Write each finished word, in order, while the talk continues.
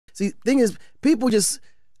See, thing is, people just,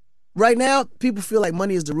 right now, people feel like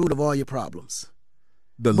money is the root of all your problems.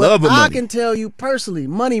 The love of money. I can tell you personally,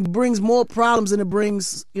 money brings more problems than it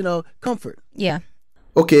brings, comfort. Yeah.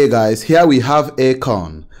 Okay, guys, here we have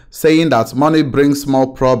Akon saying that money brings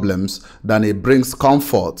more problems than it brings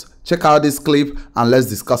comfort. Check out this clip and let's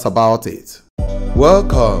discuss about it.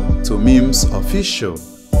 Welcome to Memes Official.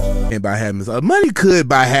 And buy happiness. Money could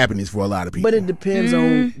buy happiness for a lot of people. But it depends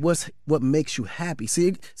on what makes you happy.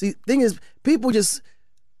 See, thing is, people just,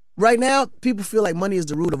 right now, people feel like money is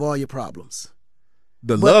the root of all your problems.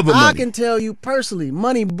 The love of money. I can tell you personally,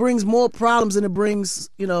 money brings more problems than it brings,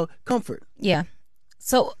 comfort. Yeah.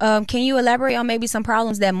 So can you elaborate on maybe some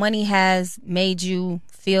problems that money has made you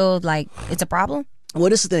feel like it's a problem? Well,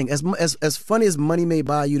 this is the thing. As funny as money may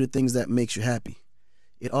buy you the things that makes you happy,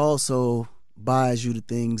 it also buys you the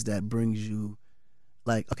things that brings you,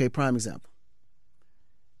 like, okay, prime example.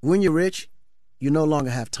 When you're rich, you no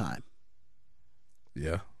longer have time.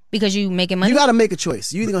 Yeah. Because you making money? You got to make a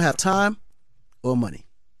choice. You either going to have time or money.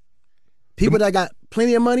 People that got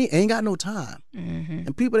plenty of money ain't got no time.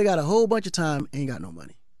 And people that got a whole bunch of time ain't got no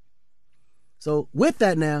money. So with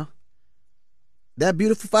that now, that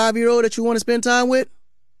beautiful 5-year-old that you want to spend time with,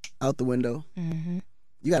 out the window.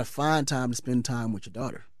 You got to find time to spend time with your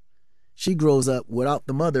daughter. She grows up without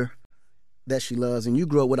the mother that she loves, and you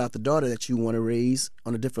grow up without the daughter that you want to raise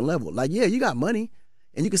on a different level. Like, yeah, you got money,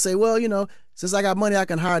 and you can say, well, since I got money, I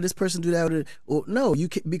can hire this person to do that. Or no, you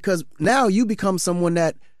can, because now you become someone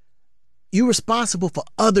that you're responsible for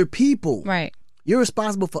other people. Right. You're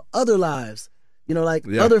responsible for other lives.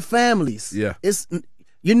 Other families. Yeah. It's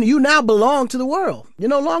you now belong to the world. You're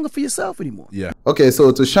no longer for yourself anymore. Yeah. Okay,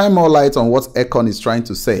 so to shine more light on what Akon is trying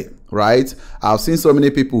to say, right? I've seen so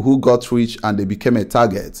many people who got rich and they became a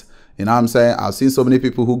target. You know what I'm saying? I've seen so many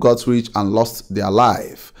people who got rich and lost their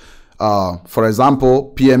life. For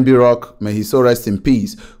example, PNB Rock, may he so rest in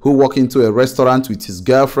peace, who walked into a restaurant with his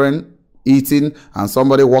girlfriend eating, and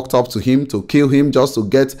somebody walked up to him to kill him just to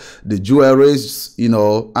get the jewelries,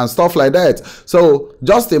 and stuff like that. So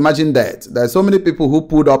just imagine that. There's so many people who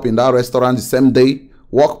pulled up in that restaurant the same day,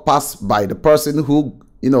 walked past by the person who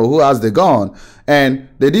has the gun, and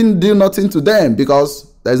they didn't do nothing to them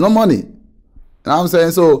because there's no money. You know what I'm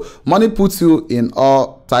saying? So money puts you in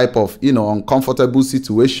all type of, uncomfortable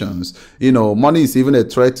situations. Money is even a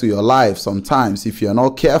threat to your life sometimes if you're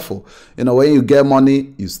not careful. When you get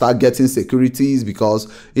money, you start getting securities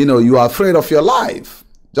because, you are afraid of your life.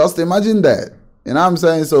 Just imagine that. You know what I'm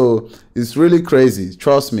saying? So it's really crazy.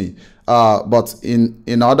 Trust me. But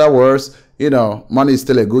in other words, money is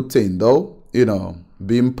still a good thing though.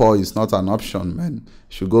 Being poor is not an option, man. You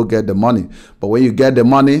should go get the money. But when you get the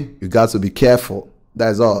money, you got to be careful.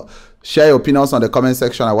 That's all. Share your opinions on the comment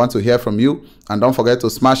section. I want to hear from you. And don't forget to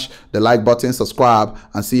smash the like button, subscribe,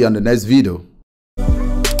 and see you on the next video.